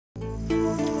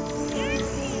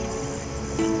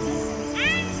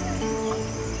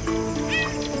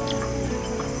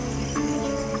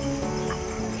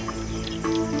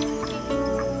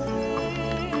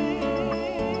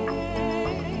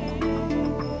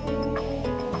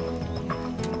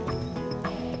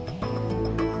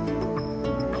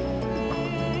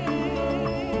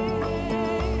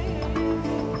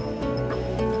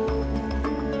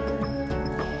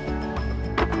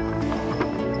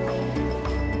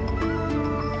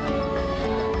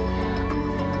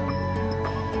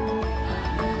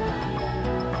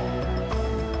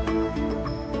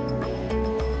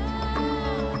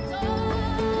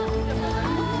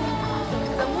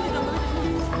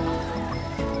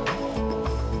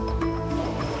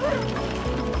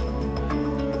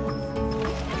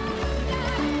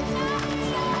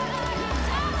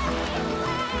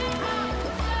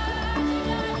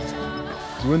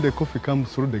when the coffee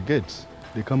comes through the gates,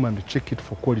 they come and check it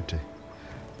for quality.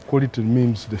 Quality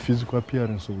means the physical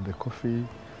appearance of the coffee,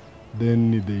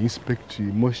 then they inspect the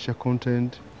moisture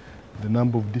content, the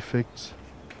number of defects.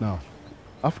 Now,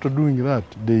 after doing that,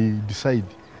 they decide,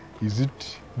 is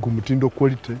it Gumutindo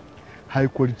quality, high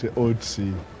quality, or it's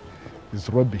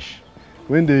rubbish.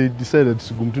 When they decide that it's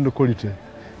Gumutindo quality,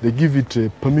 they give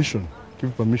it permission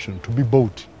to be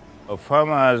bought.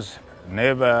 Farmers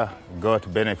never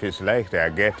got benefits like they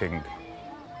are getting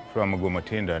from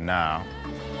Gumutindo now.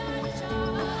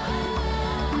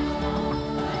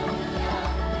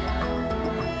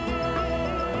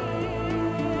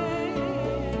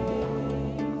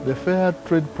 The fair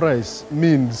trade price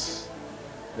means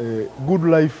a good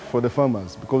life for the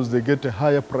farmers because they get a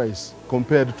higher price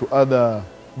compared to other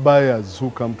buyers who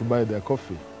come to buy their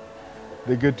coffee.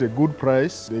 They get a good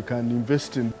price, they can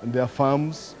invest in their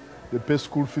farms, they pay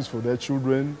school fees for their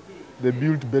children, they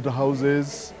build better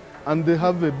houses, and they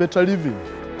have a better living.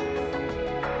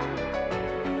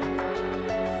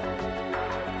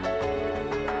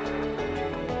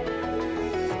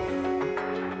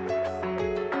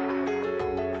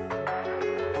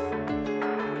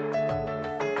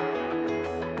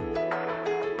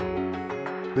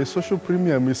 The social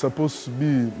premium is supposed to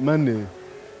be money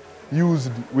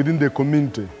used within the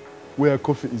community where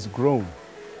coffee is grown,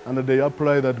 and they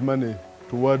apply that money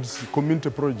towards community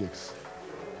projects.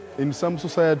 In some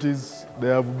societies, they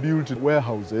have built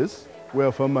warehouses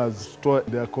where farmers store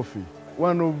their coffee.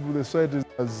 One of the societies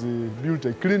has built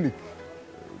a clinic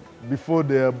before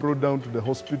they are brought down to the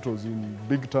hospitals in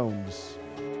big towns.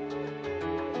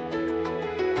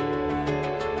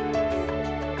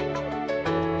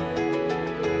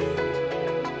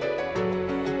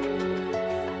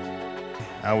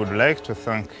 I would like to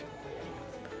thank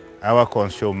our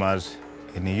consumers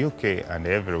in the UK and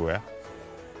everywhere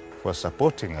for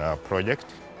supporting our project.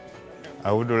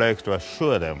 I would like to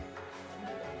assure them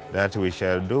that we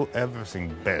shall do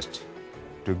everything best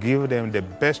to give them the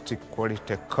best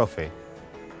quality coffee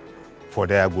for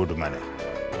their good money.